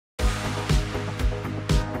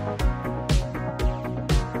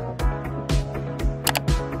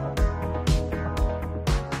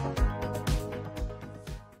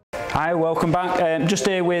Hi, welcome back. Just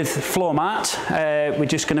here with Floormart. We're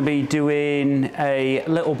just going to be doing a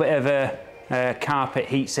little bit of a carpet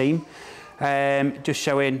heat seam. Just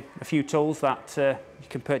showing a few tools that you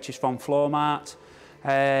can purchase from Floormart.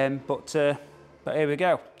 But here we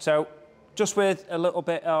go. So just with a little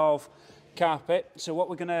bit of carpet. So what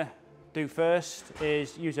we're going to do first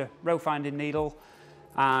is use a row finding needle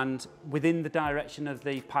and within the direction of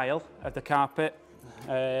the pile of the carpet.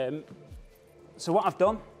 So what I've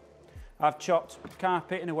done, I've chopped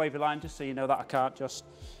carpet in a wavy line just so you know that I can't just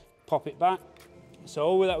pop it back. So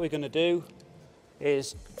all that we're going to do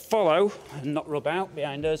is follow and not rub out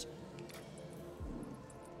behind us.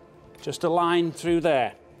 Just a line through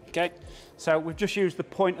there. Okay, so we've just used the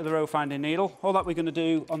point of the row finding needle. All that we're going to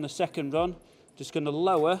do on the second run, just going to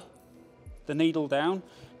lower the needle down,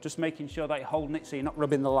 just making sure that you're holding it so you're not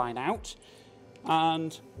rubbing the line out,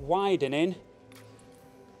 and widening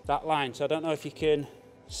that line. So I don't know if you can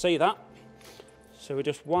see that. So we're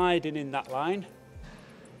just widening that line.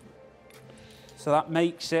 So that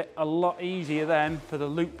makes it a lot easier then for the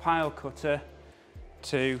loop pile cutter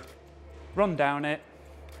to run down it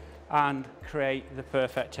and create the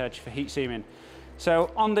perfect edge for heat seaming.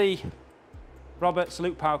 So on the Roberts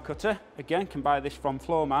loop pile cutter, again, can buy this from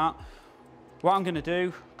Floormart. What I'm going to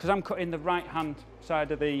do, because I'm cutting the right hand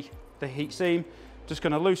side of the heat seam, just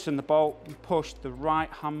going to loosen the bolt and push the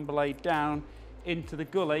right hand blade down into the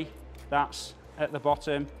gully that's at the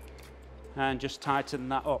bottom and just tighten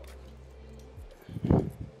that up.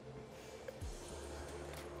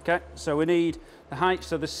 Okay, so we need the height.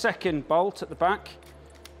 So the second bolt at the back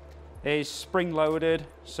is spring loaded,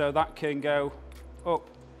 so that can go up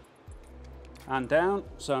and down.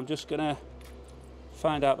 So I'm just going to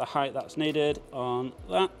find out the height that's needed on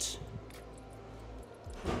that.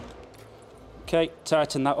 Okay,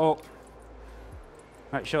 tighten that up.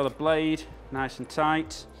 Make sure the blade nice and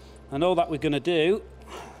tight. And all that we're going to do,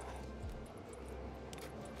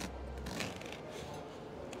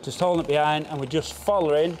 just holding it behind, and we're just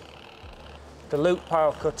following the loop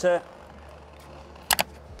pile cutter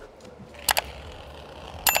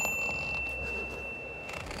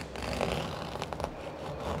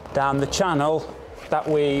down the channel that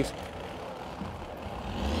we've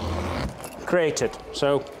created.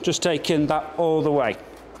 So just taking that all the way.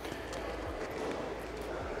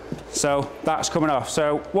 So that's coming off.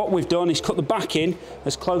 So what we've done is cut the back in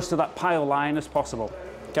as close to that pile line as possible.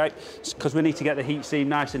 Okay, because we need to get the heat seam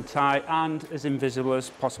nice and tight and as invisible as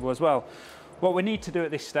possible as well. What we need to do at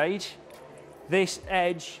this stage, this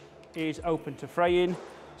edge is open to fraying,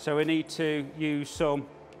 so we need to use some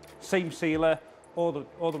seam sealer all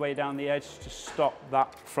the way down the edge to stop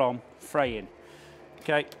that from fraying.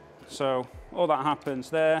 Okay, so all that happens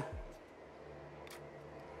there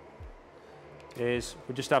is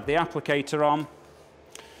we just have the applicator on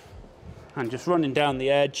and just running down the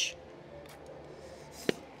edge.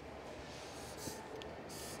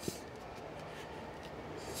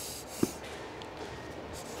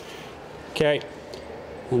 Okay,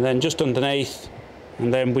 and then just underneath,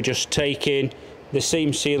 and then we're just taking the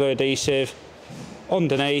seam sealer adhesive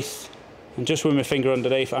underneath, and just with my finger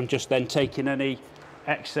underneath, I'm just then taking any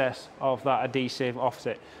excess of that adhesive off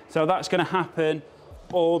it. So that's going to happen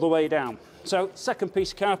all the way down. So second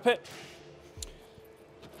piece of carpet,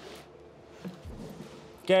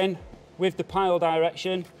 again with the pile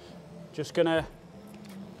direction, just going to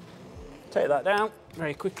take that down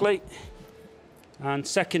very quickly, and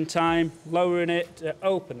second time lowering it to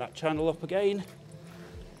open that channel up again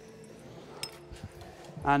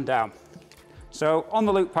and down. So on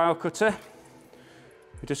the loop pile cutter,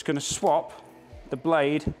 we're just going to swap the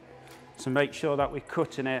blade to make sure that we're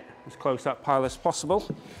cutting it as close to that pile as possible.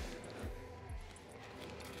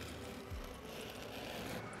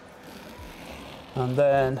 And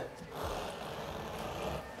then,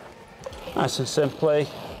 nice and simply,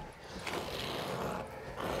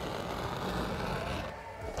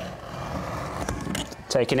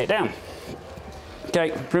 taking it down.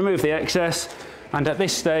 Okay, remove the excess, and at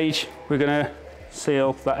this stage, we're going to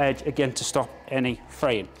seal that edge again to stop any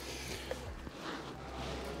fraying.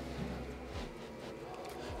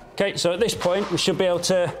 Okay, so at this point, we should be able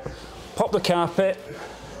to pop the carpet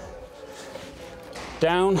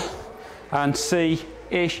down and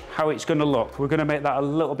see-ish how it's going to look. We're going to make that a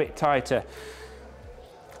little bit tighter.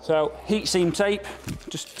 So heat seam tape,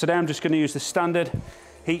 today I'm just going to use the standard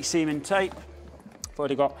heat seaming tape. I've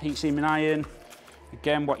already got heat seaming iron,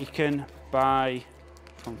 again what you can buy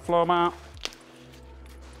from Floormart.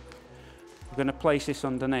 We're going to place this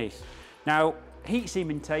underneath. Now heat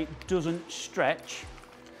seaming tape doesn't stretch,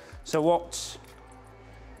 so what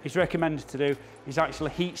is recommended to do is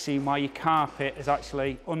actually heat seam while your carpet is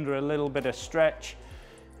actually under a little bit of stretch,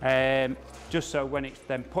 just so when it's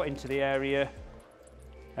then put into the area,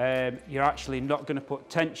 you're actually not going to put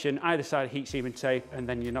tension either side of heat seam and tape, and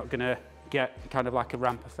then you're not going to get kind of like a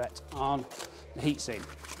ramp effect on the heat seam.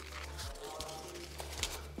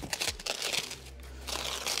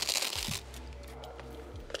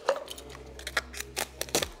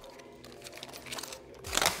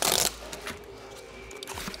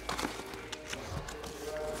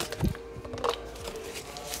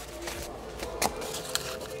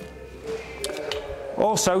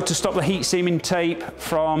 Also, to stop the heat seaming tape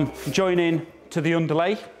from joining to the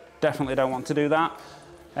underlay, definitely don't want to do that.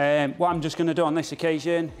 What I'm just going to do on this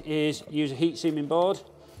occasion is use a heat seaming board.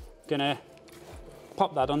 Going to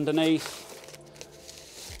pop that underneath.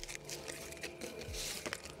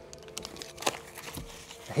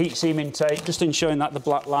 Heat seaming tape, just ensuring that the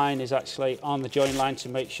black line is actually on the join line to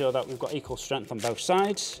make sure that we've got equal strength on both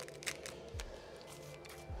sides.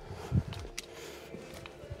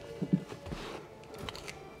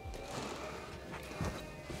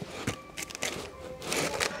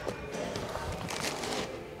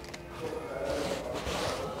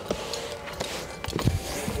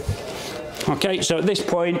 Okay, so at this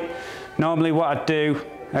point, normally what I'd do,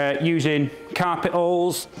 using carpet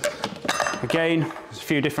awls, again, there's a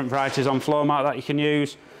few different varieties on Floormart that you can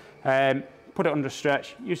use, put it under a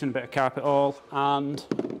stretch, using a bit of carpet awl, and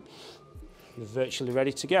you're virtually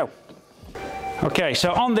ready to go. Okay,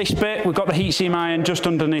 so on this bit, we've got the heat seam iron just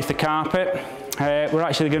underneath the carpet. We're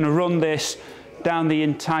actually going to run this down the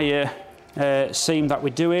entire seam that we're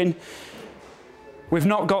doing. We've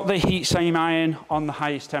not got the heat seam iron on the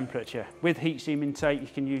highest temperature. With heat seaming tape, you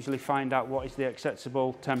can usually find out what is the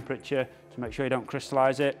acceptable temperature to make sure you don't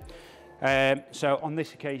crystallise it. So on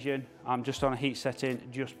this occasion, I'm just on a heat setting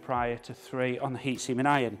just prior to 3 on the heat seaming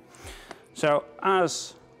iron. So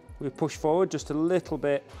as we push forward just a little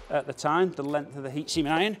bit at the time, the length of the heat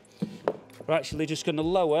seaming iron, we're actually just going to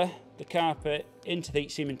lower the carpet into the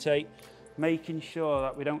heat seaming tape, making sure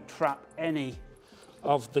that we don't trap any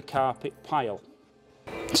of the carpet pile.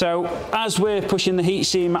 So as we're pushing the heat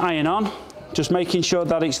seam iron on, just making sure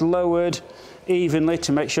that it's lowered evenly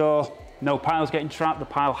to make sure no pile's getting trapped, the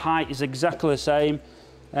pile height is exactly the same,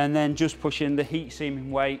 and then just pushing the heat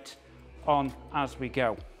seaming weight on as we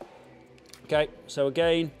go. Okay, so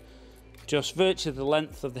again, just virtually the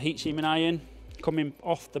length of the heat seaming iron, coming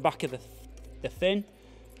off the back of the fin,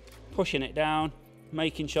 pushing it down,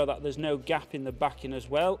 making sure that there's no gap in the backing as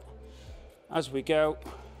well as we go,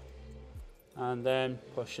 and then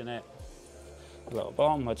pushing it a little bit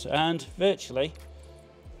onwards, and virtually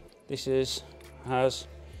this is as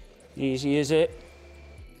easy as it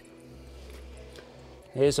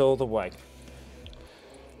is all the way.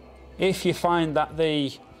 If you find that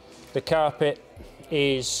the carpet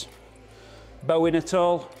is bowing at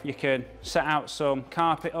all, you can set out some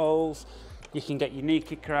carpet holes, you can get your knee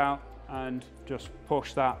kicker out and just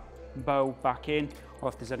push that bow back in, or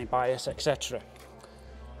if there's any bias, etc.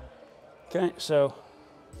 Okay, so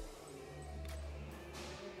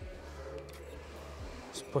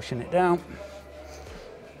just pushing it down.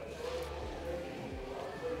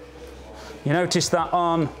 You notice that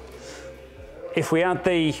if we had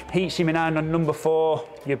the heat seaming iron on number 4,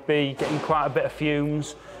 you'd be getting quite a bit of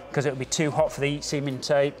fumes because it would be too hot for the heat seaming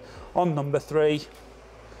tape. On number 3,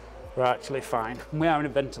 we're actually fine. We are in a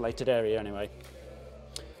ventilated area anyway.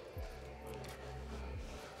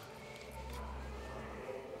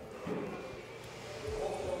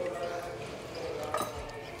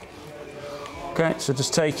 Okay, so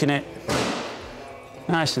just taking it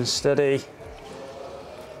nice and steady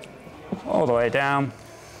all the way down.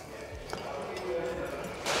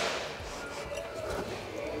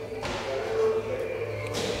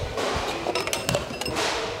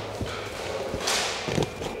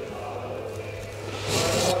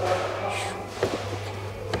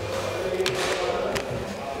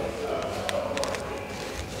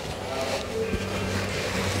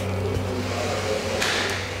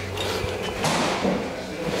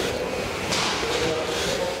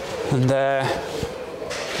 And there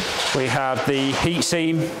we have the heat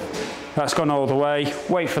seam that's gone all the way.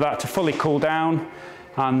 Wait for that to fully cool down,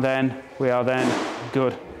 and then we are then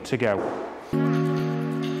good to go.